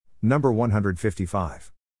Number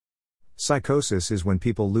 155. Psychosis is when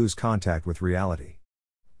people lose contact with reality.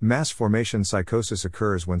 Mass formation psychosis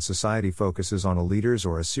occurs when society focuses on a leader's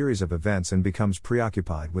or a series of events and becomes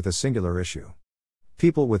preoccupied with a singular issue.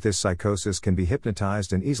 People with this psychosis can be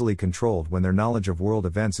hypnotized and easily controlled when their knowledge of world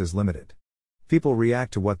events is limited. People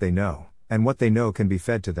react to what they know, and what they know can be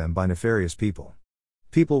fed to them by nefarious people.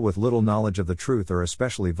 People with little knowledge of the truth are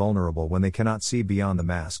especially vulnerable when they cannot see beyond the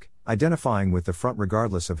mask, identifying with the front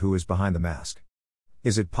regardless of who is behind the mask.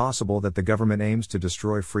 Is it possible that the government aims to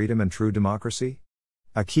destroy freedom and true democracy?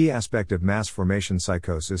 A key aspect of mass formation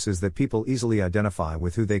psychosis is that people easily identify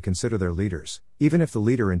with who they consider their leaders, even if the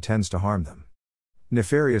leader intends to harm them.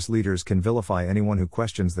 Nefarious leaders can vilify anyone who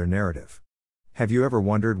questions their narrative. Have you ever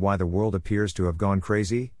wondered why the world appears to have gone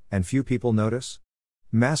crazy, and few people notice?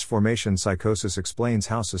 Mass formation psychosis explains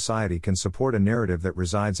how society can support a narrative that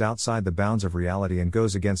resides outside the bounds of reality and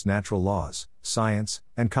goes against natural laws, science,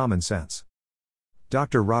 and common sense.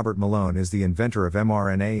 Dr. Robert Malone is the inventor of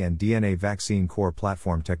mRNA and DNA vaccine core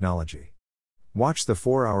platform technology. Watch the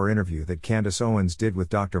 4-hour interview that Candace Owens did with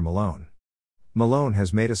Dr. Malone. Malone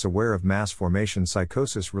has made us aware of mass formation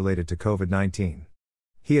psychosis related to COVID-19.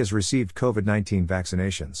 He has received COVID-19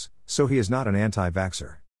 vaccinations, so he is not an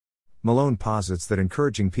anti-vaxxer. Malone posits that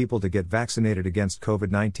encouraging people to get vaccinated against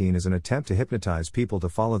COVID-19 is an attempt to hypnotize people to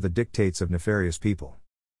follow the dictates of nefarious people.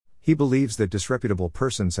 He believes that disreputable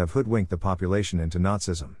persons have hoodwinked the population into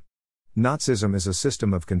Nazism. Nazism is a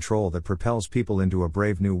system of control that propels people into a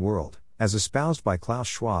brave new world, as espoused by Klaus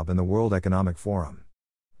Schwab and the World Economic Forum.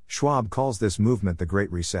 Schwab calls this movement the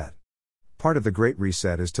Great Reset. Part of the Great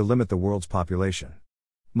Reset is to limit the world's population.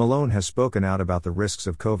 Malone has spoken out about the risks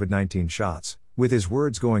of COVID-19 shots, with his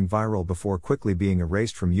words going viral before quickly being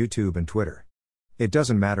erased from YouTube and Twitter. It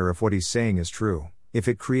doesn't matter if what he's saying is true, if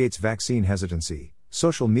it creates vaccine hesitancy,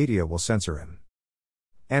 social media will censor him.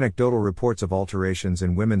 Anecdotal reports of alterations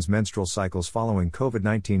in women's menstrual cycles following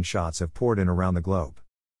COVID-19 shots have poured in around the globe.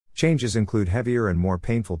 Changes include heavier and more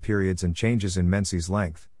painful periods and changes in menses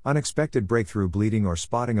length, unexpected breakthrough bleeding or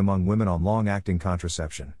spotting among women on long-acting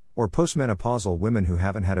contraception, or postmenopausal women who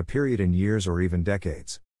haven't had a period in years or even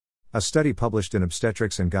decades. A study published in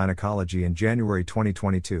Obstetrics and Gynecology in January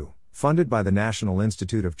 2022, funded by the National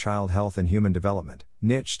Institute of Child Health and Human Development,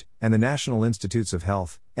 NICHD, and the National Institutes of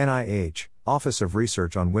Health, NIH, Office of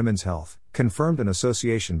Research on Women's Health, confirmed an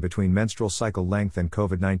association between menstrual cycle length and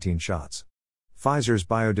COVID-19 shots. Pfizer's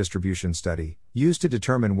biodistribution study, used to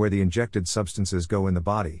determine where the injected substances go in the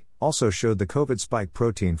body, also showed the COVID spike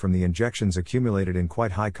protein from the injections accumulated in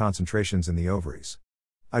quite high concentrations in the ovaries.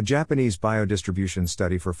 A Japanese biodistribution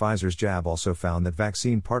study for Pfizer's jab also found that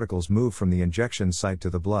vaccine particles move from the injection site to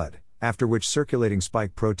the blood, after which circulating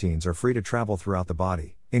spike proteins are free to travel throughout the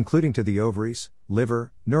body, including to the ovaries,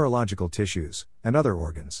 liver, neurological tissues, and other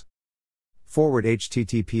organs.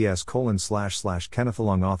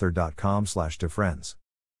 https://kennethalongauthor.com/to friends.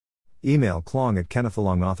 Email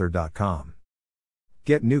klong@kennethalongauthor.com.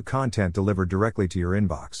 Get new content delivered directly to your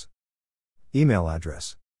inbox. Email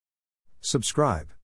address. Subscribe.